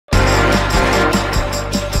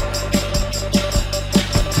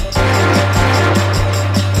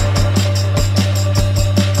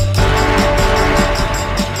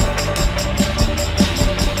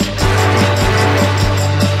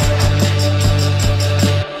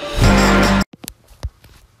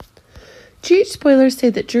GH spoilers say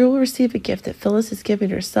that Drew will receive a gift that Phyllis is giving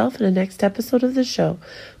herself in the next episode of the show,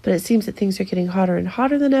 but it seems that things are getting hotter and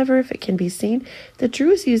hotter than ever if it can be seen that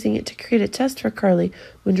Drew is using it to create a test for Carly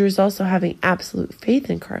when Drew is also having absolute faith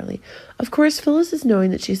in Carly. Of course, Phyllis is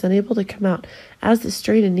knowing that she's unable to come out as the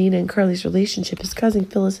strain in Nina and Carly's relationship is causing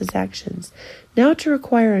Phyllis's actions now to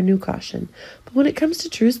require a new caution. But when it comes to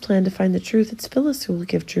Drew's plan to find the truth, it's Phyllis who will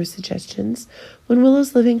give Drew suggestions when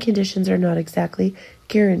Willow's living conditions are not exactly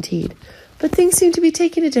guaranteed. But things seem to be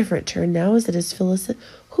taking a different turn now, as it is Phyllis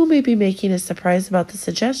who may be making a surprise about the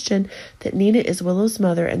suggestion that Nina is Willow's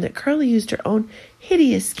mother and that Carly used her own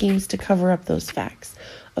hideous schemes to cover up those facts.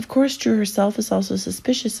 Of course, Drew herself is also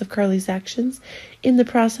suspicious of Carly's actions in the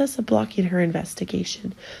process of blocking her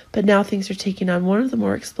investigation. But now things are taking on one of the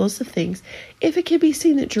more explosive things if it can be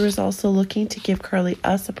seen that Drew is also looking to give Carly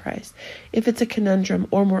a surprise, if it's a conundrum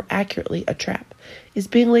or more accurately a trap. Is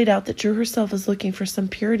being laid out that Drew herself is looking for some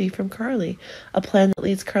purity from Carly, a plan that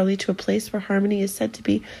leads Carly to a place where Harmony is said to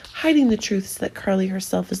be hiding the truths that Carly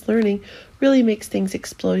herself is learning really makes things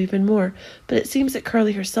explode even more. But it seems that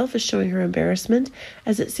Carly herself is showing her embarrassment,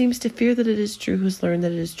 as it seems to fear that it is Drew who's learned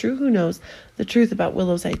that it is Drew who knows the truth about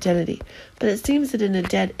Willow's identity. But it seems that in a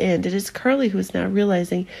dead end, it is Carly who is now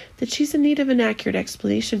realizing that she's in need of an accurate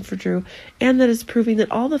explanation for Drew, and that is proving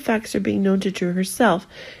that all the facts are being known to Drew herself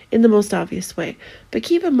in the most obvious way. But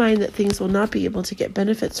keep in mind that things will not be able to get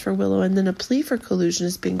benefits for Willow, and then a plea for collusion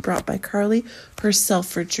is being brought by Carly herself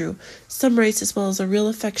for Drew. Some rights as well as a real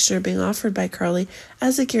affection are being offered by Carly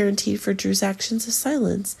as a guarantee for Drew's actions of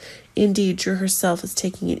silence. Indeed, Drew herself is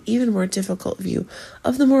taking an even more difficult view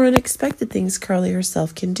of the more unexpected things Carly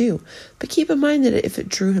herself can do. But keep in mind that if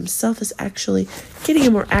Drew himself is actually getting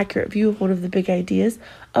a more accurate view of one of the big ideas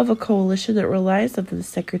of a coalition that relies on the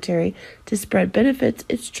secretary to spread benefits,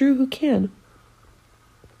 it's Drew who can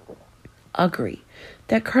agree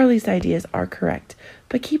that Carly's ideas are correct.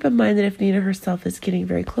 But keep in mind that if Nina herself is getting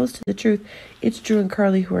very close to the truth, it's Drew and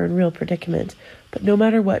Carly who are in real predicament. But no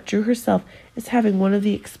matter what, Drew herself is having one of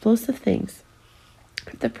the explosive things.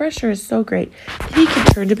 The pressure is so great that he can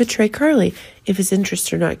turn to betray Carly if his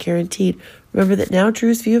interests are not guaranteed. Remember that now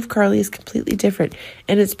Drew's view of Carly is completely different,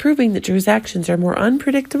 and it's proving that Drew's actions are more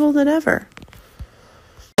unpredictable than ever.